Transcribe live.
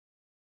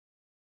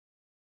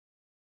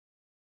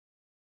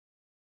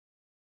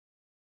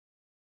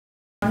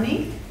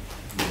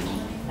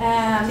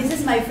This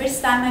is my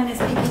first time I'm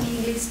speaking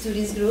English to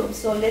this group,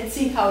 so let's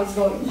see how it's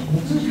going.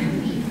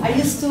 I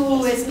used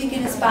to speak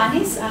in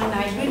Spanish, and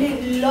I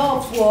really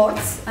love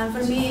words, and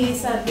for me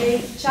it's a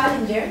big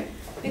challenger,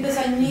 because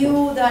I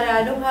knew that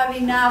I don't have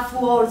enough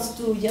words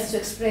to just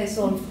express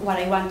all what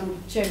I want to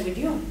share with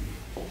you.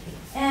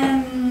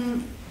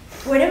 And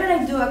whenever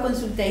I do a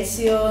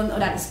consultation, or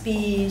a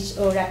speech,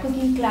 or a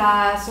cooking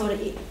class, or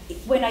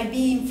when I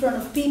be in front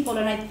of people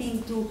and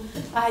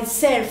I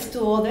serve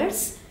to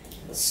others,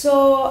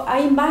 so I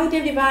invite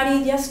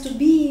everybody just to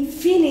be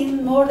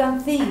feeling more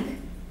than think.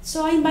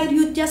 So I invite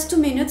you just 2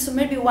 minutes, or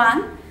maybe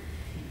one,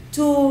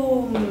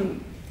 to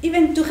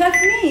even to help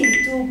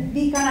me to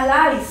be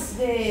canalize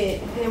the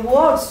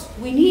words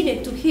we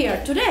needed to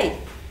hear today.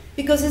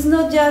 Because it's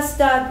not just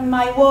that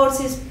my words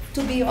is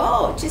to be,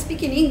 oh, she's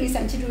speaking English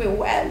and she do it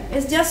well.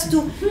 It's just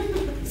to,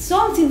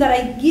 something that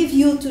I give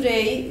you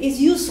today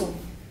is useful.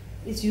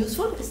 Is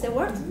useful, is the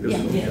word?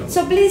 Yeah.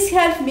 So please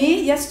help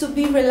me just to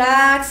be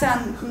relaxed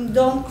and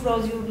don't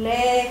cross your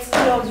legs,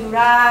 close your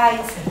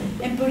eyes,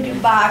 and put your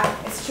back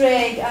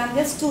straight, and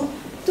just to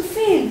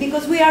feel,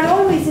 because we are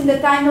always in the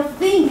time of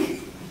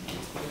think.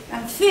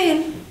 And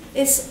feel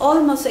is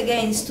almost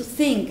against to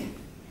think.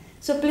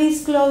 So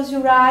please close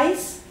your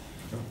eyes.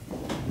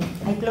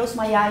 I close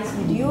my eyes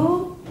with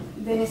you.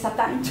 Then it's a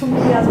time to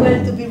me as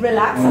well to be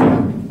relaxed.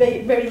 I'm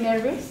very, very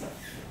nervous.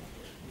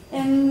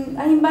 And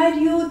I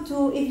invite you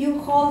to, if you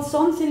hold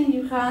something in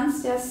your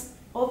hands, just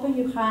open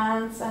your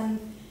hands and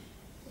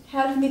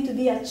help me to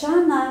be a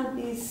channel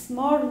this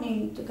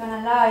morning to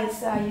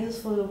canalize a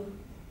useful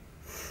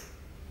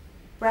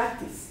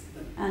practice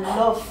and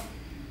love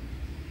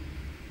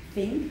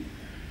thing.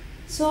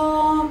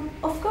 So,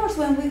 of course,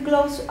 when we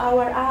close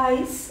our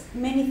eyes,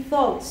 many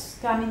thoughts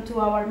come into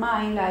our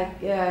mind,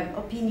 like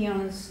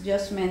opinions,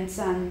 judgments,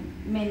 and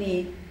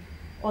many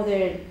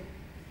other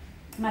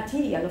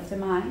material of the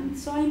mind.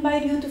 So I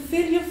invite you to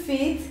feel your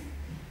feet,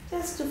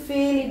 just to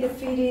feel if the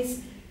feet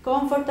is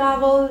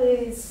comfortable,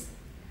 is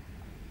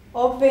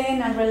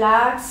open and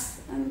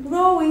relaxed, and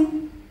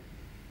growing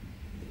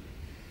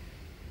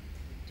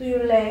to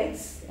your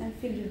legs, and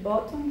feel your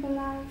bottom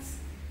relax,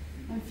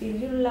 and feel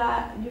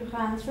your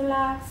hands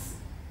relax,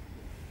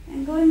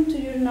 and going to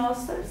your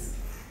nostrils,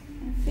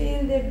 and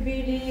feel the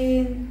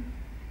breathing,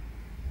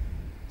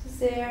 just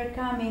the air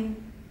coming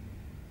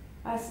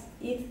as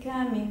it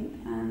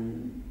coming,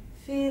 and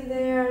feel the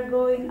air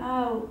going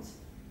out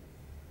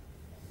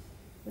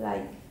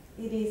like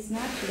it is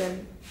natural.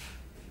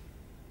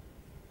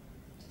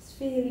 Just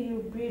feel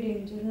your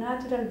breathing, your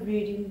natural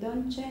breathing,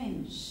 don't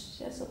change,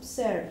 just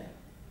observe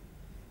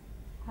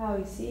how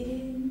it's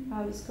in,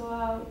 how it's go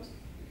out.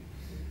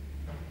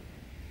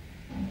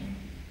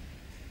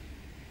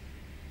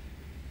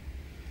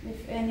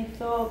 If any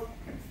thought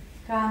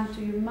comes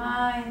to your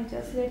mind,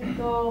 just let it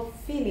go,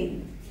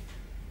 feeling.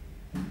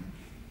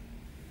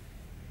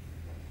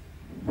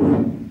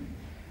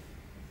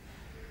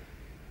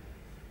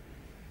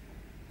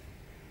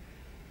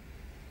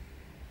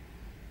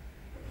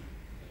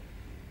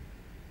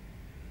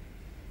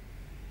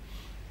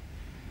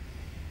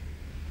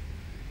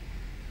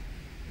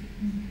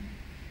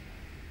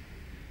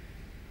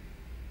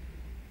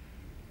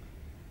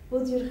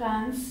 Put your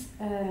hands,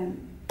 I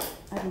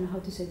don't know how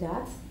to say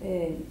that,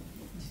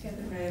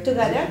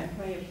 together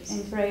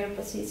in prayer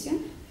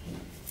position,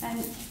 and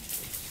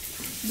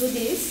do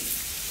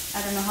this.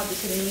 I don't know how to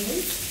say it in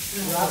English.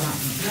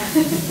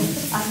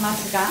 As much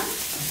as you can.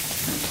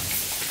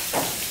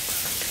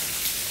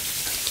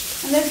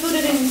 And let's put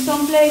it in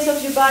some place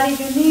of your body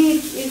you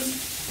need.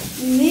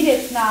 It's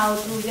needed now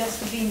to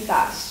just be in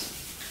touch.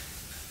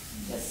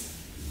 Just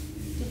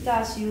to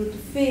touch you, to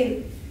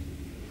feel.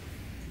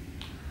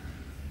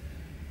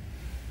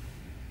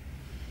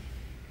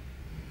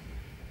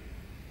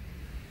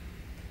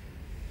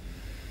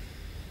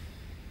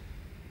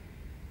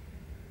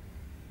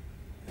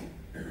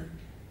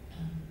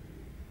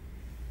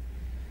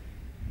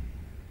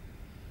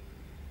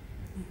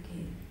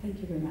 Thank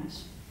you very much.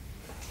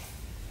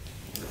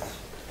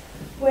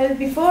 Well,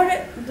 before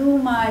I do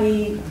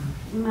my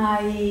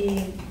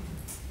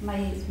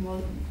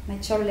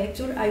short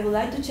lecture, I would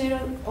like to share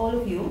with all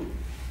of you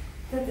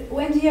that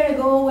 1 year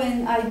ago,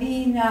 when I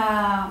been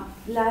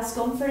last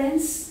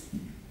conference,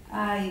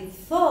 I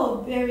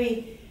thought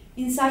very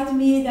inside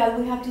me that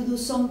we have to do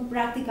some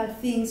practical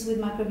things with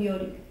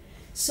macrobiotic.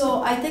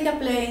 So I take a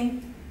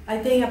plane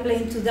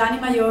to Dani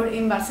Mayor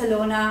in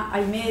Barcelona.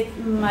 I met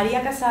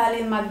Maria Casal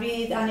in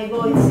Madrid and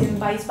Egoitz in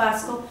País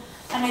Vasco,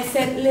 and I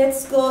said,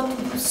 let's go to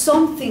do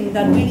something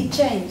that really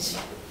change.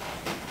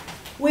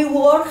 We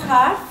work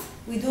hard,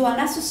 we do an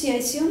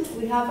association,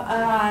 we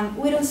have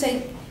we don't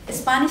say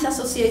Spanish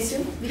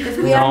association because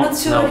we are not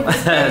sure if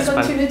Spain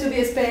continue to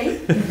be Spain,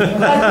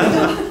 but we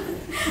do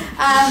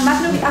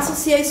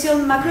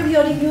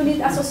Macrobiotic Unit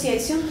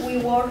Association. We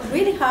work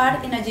really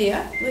hard in a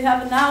year. We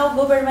have now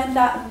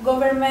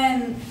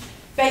government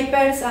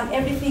papers and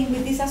everything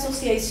with this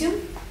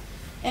association.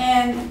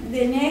 And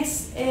the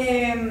next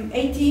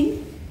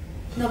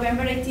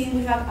November 18,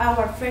 we have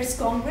our first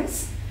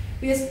Congress.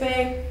 We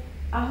expect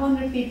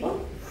 100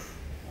 people.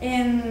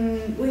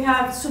 And we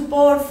have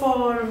support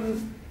for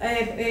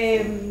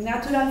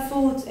natural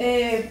food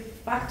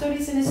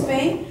factories in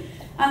Spain.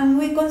 And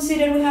we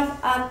consider we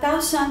have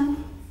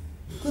 1,000,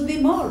 could be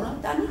more, no,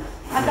 Danny?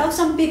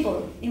 1,000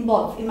 people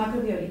involved in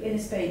Macrobiotic in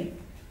Spain.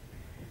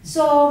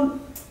 So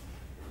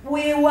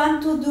we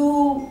want to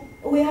do,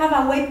 we have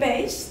a web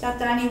page that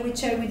Danny will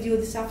share with you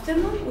this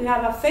afternoon. We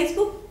have a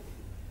Facebook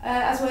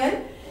as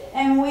well.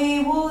 And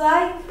we would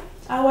like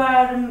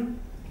our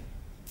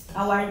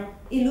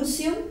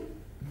illusion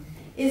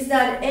is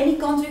that any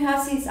country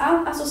has its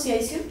own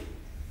association,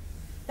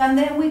 and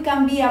then we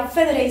can be a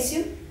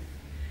federation.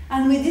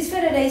 And with this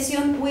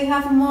federation, we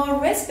have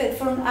more respect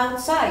from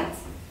outside.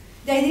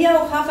 The idea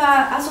of have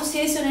an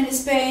association in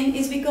Spain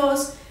is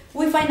because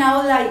we find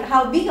out like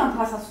how vegan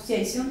has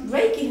association,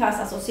 Reiki has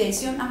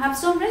association, and have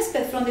some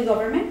respect from the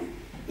government.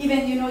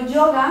 Even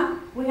yoga,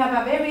 we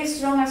have a very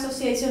strong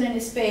association in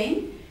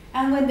Spain.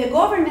 And when the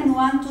government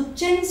want to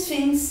change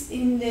things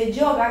in the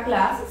yoga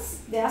classes,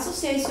 the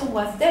association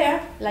was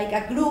there, like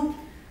a group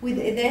with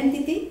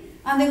identity,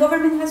 and the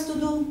government has to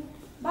do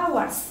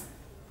backwards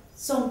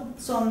some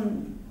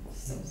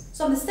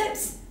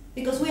steps,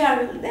 because we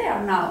are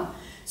there now.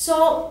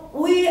 So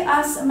we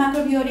as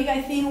Macrobiotic,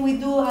 I think we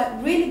do a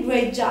really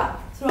great job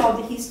throughout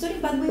the history,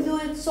 but we do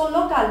it so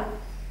local.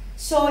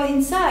 So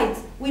inside,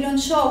 we don't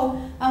show,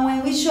 and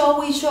when we show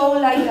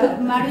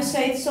like Mario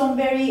said, some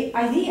very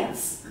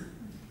ideas,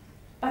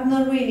 but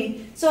not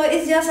really. So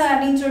it's just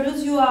an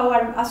introduce you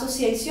our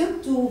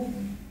association to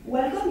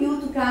welcome you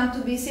to come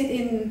to visit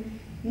in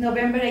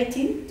November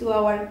 18th to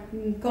our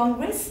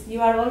Congress.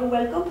 You are all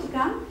welcome to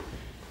come.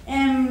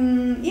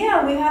 And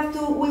yeah, we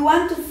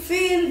want to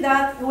fill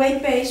that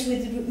web page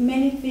with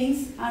many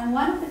things, and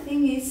one of the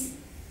things is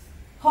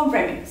home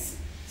remedies.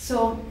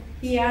 So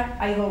here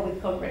I go with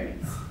home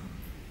remedies.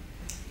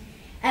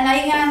 And I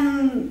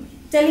am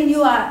telling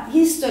you a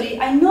history.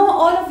 I know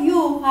all of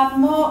you have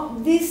more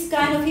this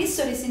kind of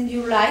histories in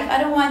your life. I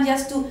don't want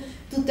just to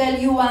tell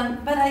you one,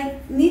 but I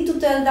need to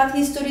tell that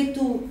history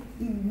to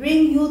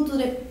bring you to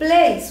the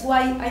place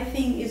why I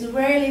think is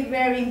really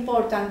very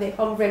important, the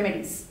home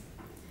remedies.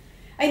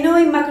 I know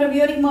in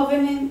Macrobiotic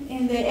movement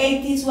in the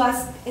 80s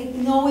was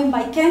known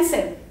by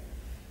cancer.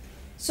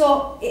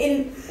 So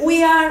you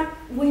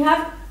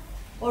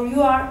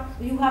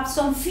have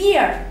some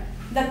fear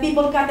that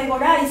people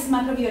categorize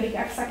Macrobiotic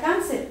as a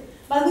cancer.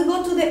 But we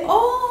go to the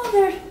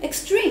other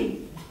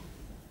extreme.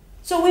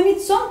 So we need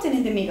something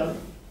in the middle.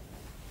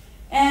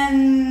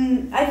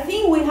 And I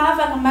think we have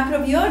a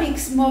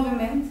Macrobiotics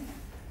movement,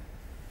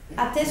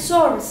 a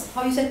thesaurus,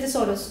 how you say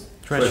thesaurus?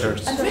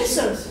 Treasures. A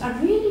treasures, a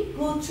really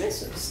good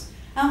treasures.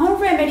 And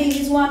home remedy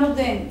is one of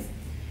them.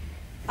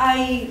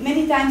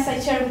 Many times I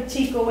share with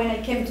Chico when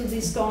I came to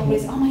this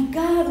Congress, oh my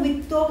God, we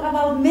talk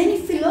about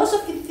many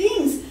philosophy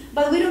things,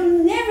 but we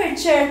don't never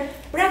share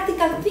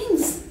practical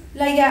things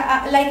like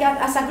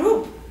as a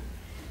group.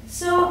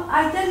 So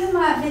I tell you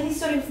the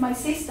history of my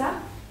sister.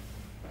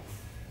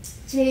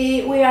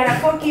 We are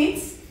 4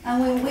 kids,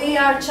 and when we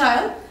are a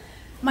child,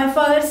 my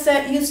father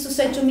used to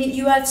say to me,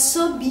 "You are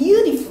so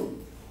beautiful."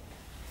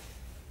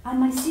 And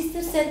my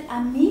sister said,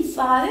 "And me,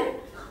 father?"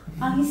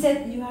 And he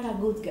said, "You are a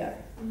good girl.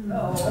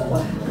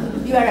 Oh.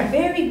 You are a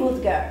very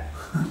good girl."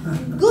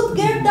 Good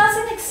girl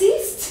doesn't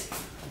exist.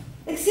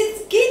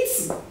 Exists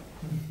kids.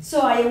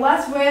 So I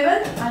was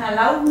rebel and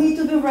allowed me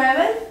to be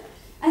rebel.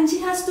 And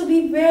she has to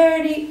be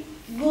very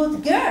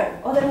good girl,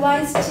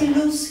 otherwise she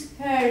loses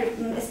her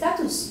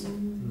status.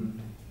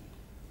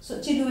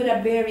 So she do it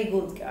a very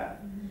good girl.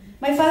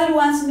 My father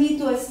wants me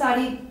to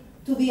study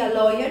to be a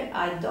lawyer.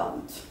 I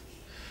don't.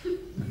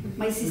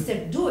 My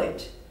sister do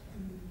it.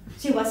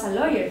 She was a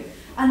lawyer.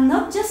 And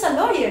not just a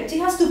lawyer, she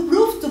has to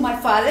prove to my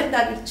father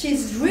that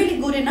she's really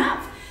good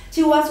enough.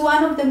 She was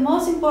one of the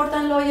most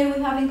important lawyers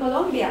we have in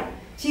Colombia.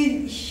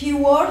 She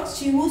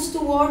used to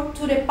work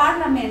to the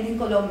parliament in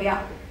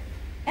Colombia,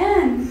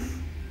 and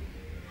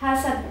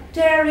has a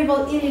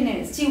terrible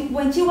illness.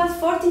 When she was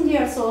 14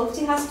 years old,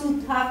 she has to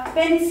have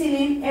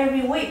penicillin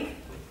every week.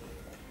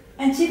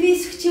 And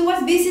she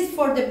was visited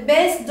for the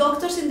best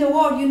doctors in the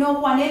world. You know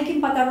Juan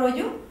Elkin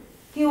Patarroyo?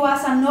 He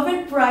was a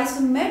Nobel Prize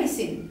in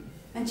medicine.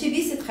 And she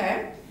visited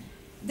her.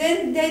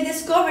 Then they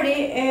discovered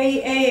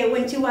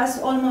when she was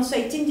almost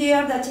 18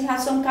 years that she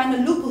had some kind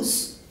of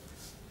lupus,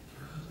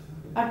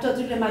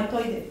 arthritis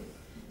rheumatoid.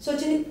 So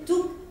she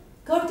took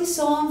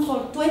cortisone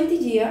for 20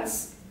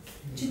 years.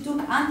 She took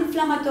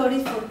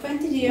anti-inflammatories for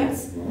 20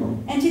 years.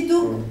 And she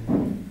took,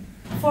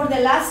 for the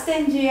last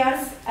 10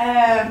 years,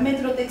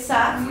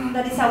 methotrexate,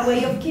 that is a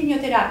way of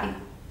chemotherapy.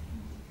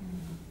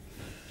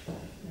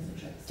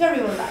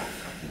 Terrible life.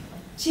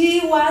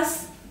 She's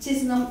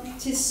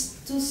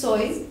too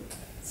soy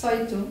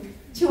too.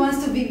 She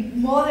wants to be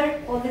mother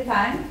all the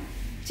time.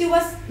 She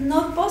was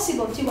not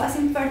possible. She was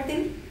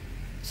infertile.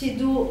 She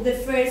do the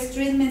first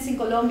treatments in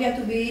Colombia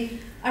to be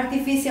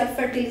artificial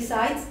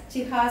fertilizers.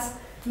 She has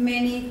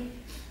many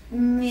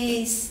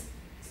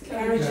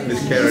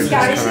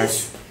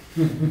miscarriages.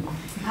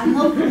 And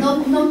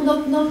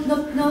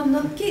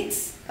not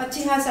kids. But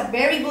she has a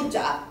very good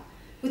job.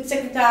 with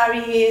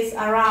secretaries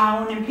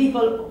around and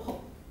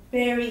people,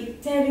 very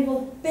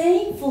terrible,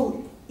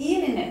 painful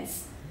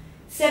illness.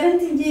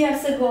 17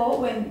 years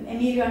ago, when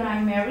Emilio and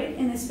I married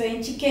in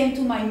Spain, she came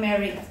to my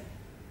married.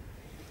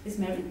 Is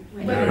married?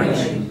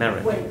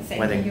 Married. Well,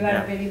 thank you. You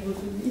are very good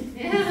with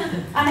me. Yeah.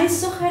 And I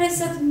saw her and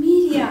said,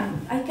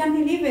 Miriam, I can't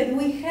believe it.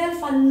 We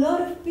help a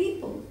lot of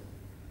people.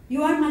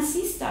 You are my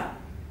sister.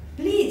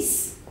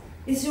 Please,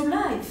 it's your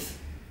life.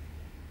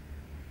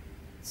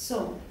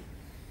 So,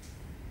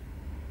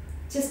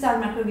 she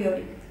started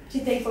Macrobiotic.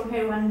 She take for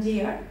her 1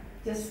 year,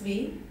 just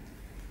 3.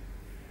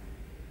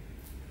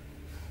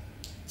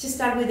 She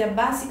start with the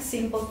basic,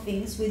 simple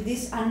things. With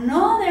this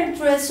another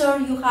treasure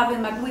we have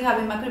in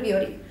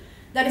Macrobiotic.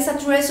 That is a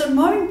treasure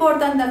more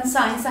important than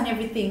science and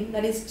everything.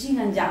 That is yin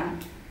and yang.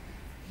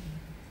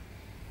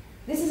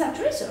 This is a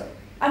treasure.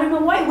 I don't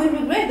know why we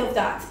regret of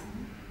that.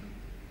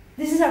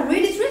 This is a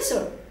really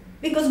treasure.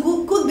 Because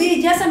could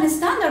be just a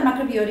standard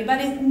macrobiotic,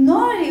 but it's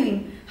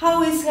knowing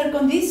how is her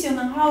condition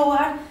and how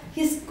are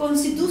his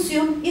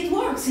constitution, it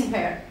works in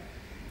her.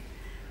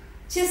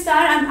 She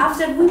started, and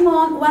after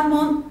 1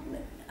 month,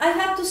 I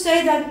have to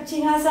say that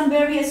she has a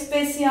very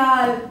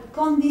special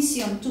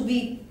condition to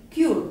be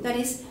cured. That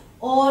is,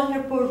 all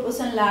her purpose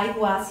in life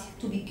was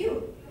to be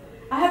cured.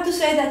 I have to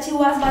say that she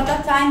was by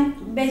that time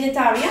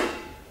vegetarian.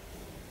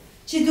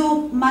 She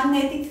do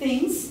magnetic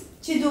things.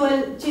 She do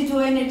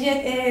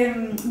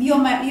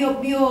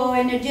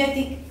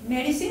bioenergetic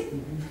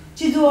medicine.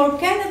 She do all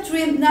kind of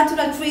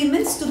natural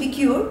treatments to be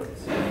cured,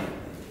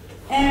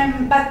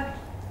 but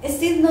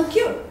still not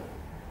cured.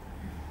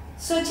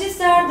 So she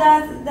started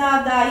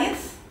that diet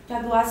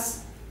that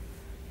was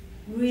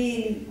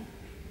really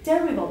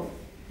terrible,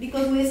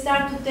 because we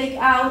start to take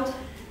out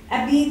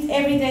a bit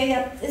every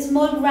day,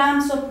 small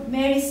grams of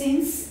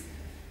medicines,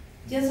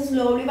 just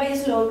slowly by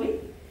slowly.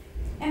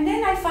 And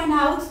then I find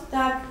out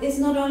that it's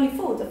not only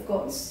food, of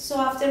course. So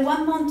after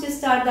 1 month she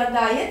started that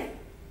diet,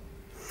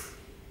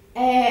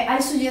 I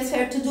suggest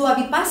her to do a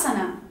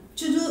vipassana.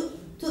 She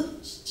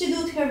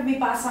did her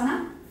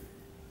vipassana,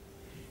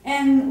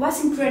 and was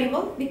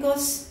incredible,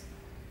 because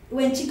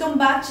when she come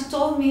back, she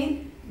told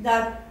me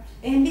that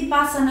in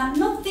vipassana,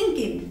 not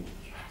thinking.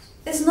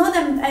 It's not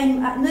a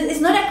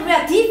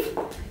creative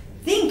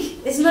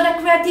think. It's not a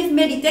creative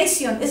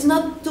meditation. It's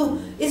not to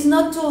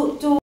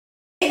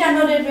create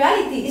another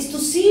reality. It's to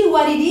see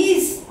what it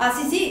is as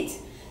it is.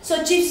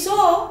 So she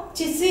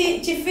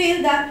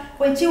feel that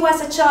when she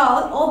was a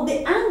child, of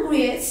the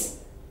angriest,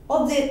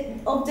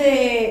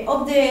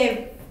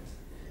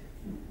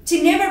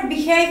 she never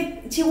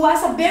behaved. She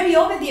was a very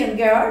obedient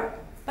girl,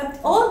 but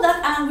all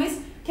that anguish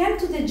came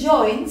to the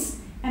joints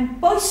and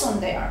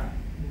poisoned there.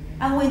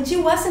 And when she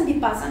was in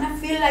Vipassana, I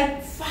feel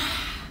like,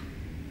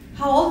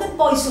 how all the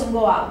poison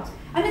go out.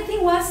 And I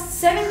think it was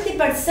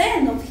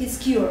 70% of his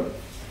cure.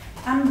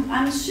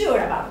 I'm sure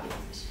about it.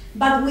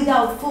 But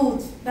without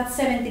food, that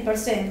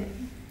 70%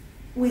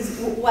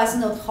 was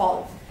not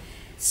whole.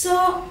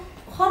 So,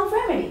 home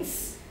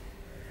remedies.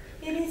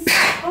 It is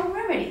home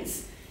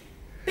remedies.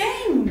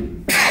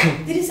 Pain.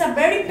 It is a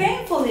very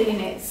painful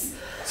illness.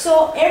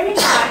 So every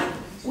night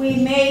we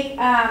make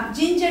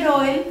ginger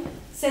oil,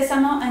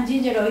 sesame and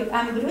ginger oil,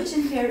 and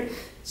brushing her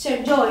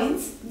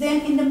joints.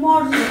 Then in the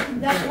morning,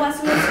 that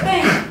was less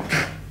pain.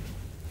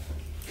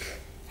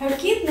 Her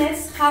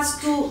kidneys has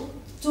to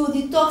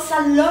detox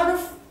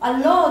a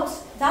lot,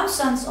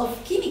 thousands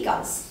of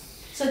chemicals.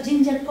 So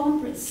ginger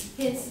compress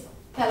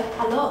help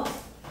a lot,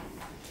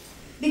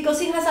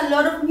 because it has a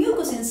lot of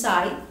mucus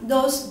inside.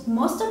 Those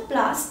mustard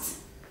plasts,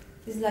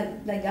 is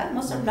like that,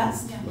 mustard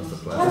plast,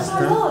 helps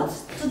a lot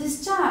to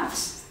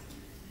discharge.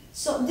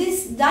 So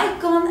this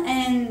daikon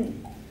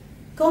and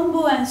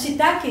kombu and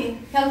shiitake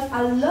help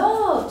a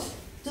lot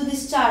to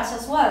discharge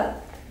as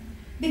well,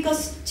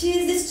 because she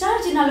is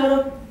discharging a lot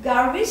of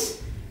garbage.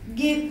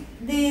 Give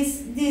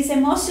this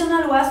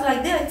emotional was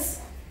like this.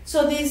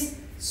 So this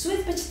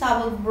sweet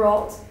vegetable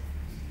broth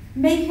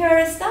make her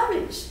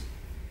established.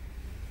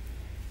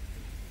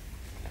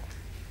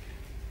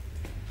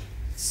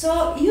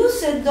 So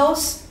use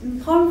those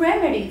home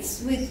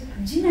remedies with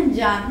yin and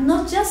yang,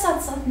 not just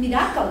as a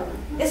miracle.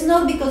 It's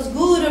not because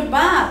good or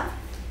bad.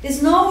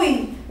 It's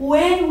knowing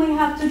when we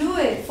have to do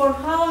it, for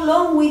how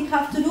long we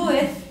have to do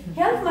it.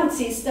 Help my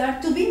sister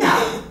to be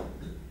now.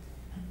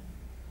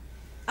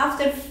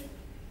 After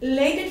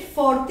late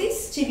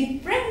 40s, she be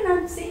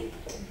pregnancy.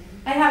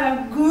 I have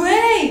a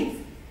great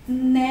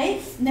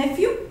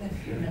nephew,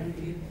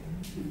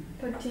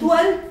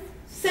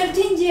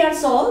 13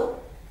 years old.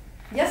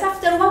 Just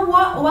after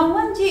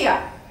one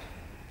year,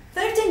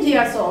 13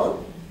 years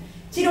old,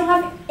 she don't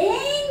have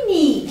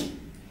any,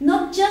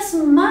 not just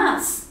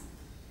mass,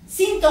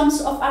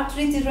 symptoms of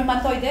arthritis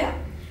rheumatoid.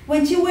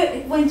 When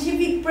she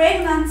be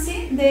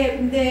pregnancy,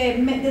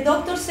 the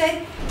doctor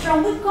said,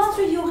 "From what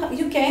country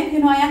you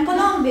came?" I am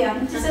Colombian.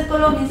 And she said,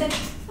 "Colombian." He said,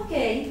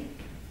 "Okay,"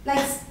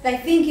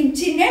 like thinking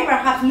she never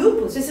had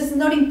lupus. This is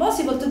not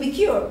impossible to be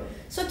cured.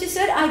 So she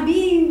said, "I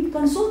been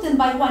consulted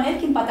by Juan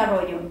Elkin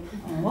Patarroyo."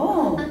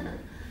 Oh.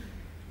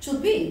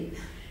 Should be.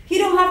 he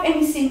don't have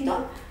any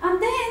symptom.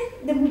 And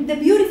then the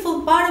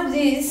beautiful part of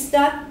this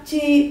that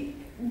she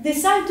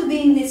decided to be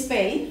in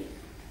Spain.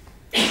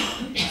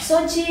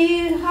 So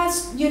she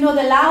has, you know,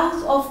 the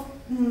laws of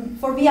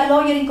for be a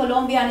lawyer in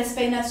Colombia and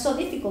Spain are so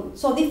difficult,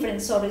 so different.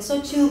 Sorry.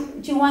 So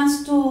she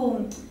wants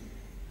to,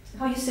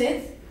 how you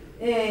say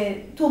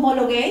it, to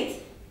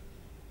homologate.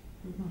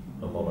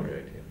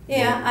 Homologate.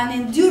 Yeah, and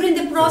then during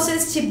the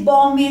process she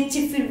vomits,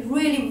 she feels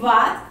really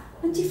bad,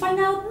 and she find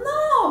out,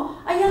 no,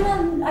 I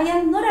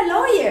am not a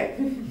lawyer,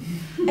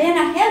 I am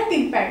a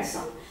helping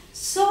person.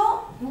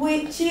 So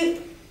she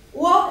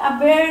open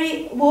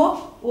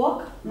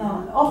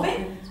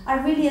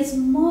a really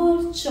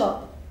small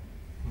shop,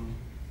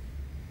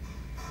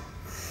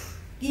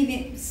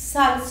 giving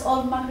sells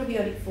all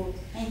macrobiotic food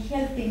and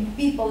helping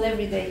people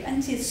every day,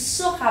 and she's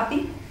so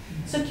happy,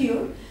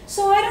 secure.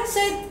 So I don't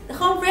say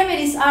home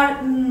remedies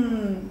are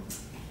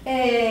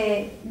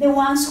the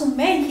ones who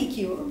made her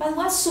cure, but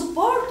what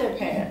supported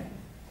her.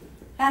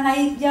 And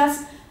I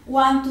just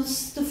want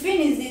to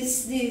finish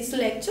this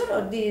lecture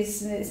or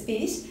this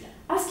speech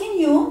asking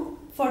you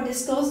for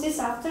discuss this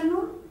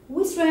afternoon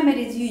which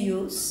remedies you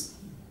use,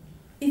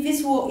 if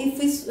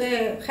it's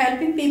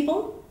helping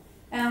people,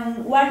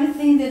 and what you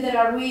think that there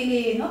are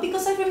really,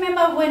 because I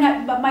remember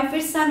when my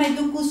first time I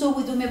do kusu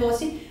with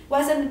umeboshi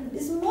was a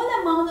small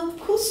amount of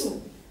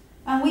kusu.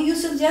 And we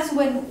used it just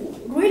when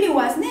really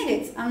was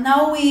needed, and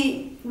now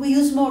we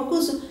use more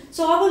kusu.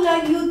 So I would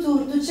like you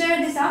to share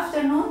this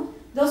afternoon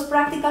those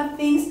practical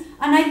things,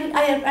 and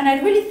I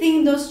really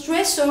think those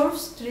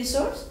treasures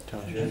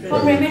for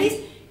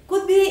remedies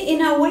could be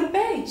in our web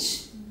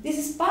page. This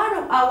is part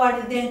of our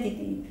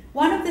identity.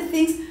 One of the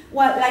things,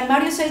 like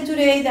Mario said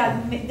today,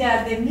 that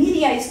the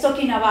media is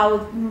talking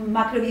about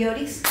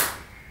macrobiotics.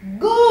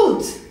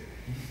 Good,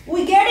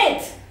 we get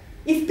it.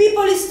 If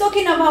people is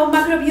talking about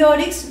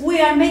macrobiotics, we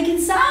are making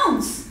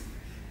sounds.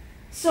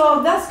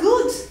 So that's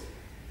good.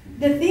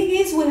 The thing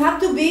is, we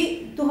have to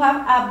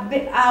have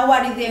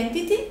our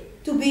identity,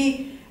 to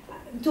be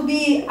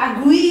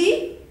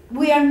agree.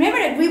 We are never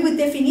agree with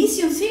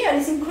definitions here.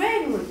 It's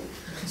incredible.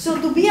 So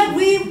to be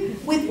agree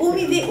with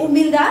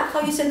humildad,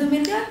 how you said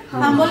humildad?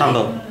 Humble.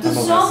 To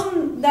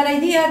some that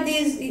idea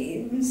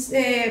this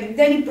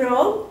very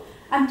proud.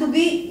 And to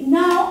be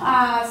now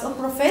as a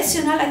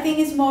professional, I think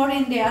it's more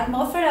in the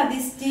atmosphere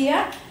this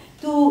year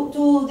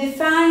to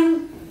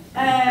define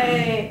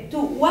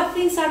to what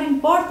things are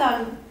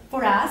important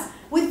for us,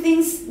 what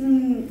things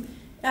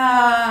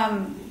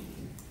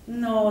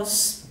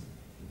nos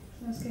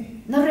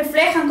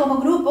reflejan como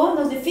grupo,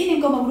 nos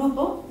definen como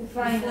grupo,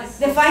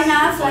 define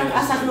us like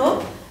as a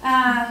group,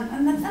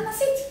 and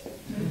that's it.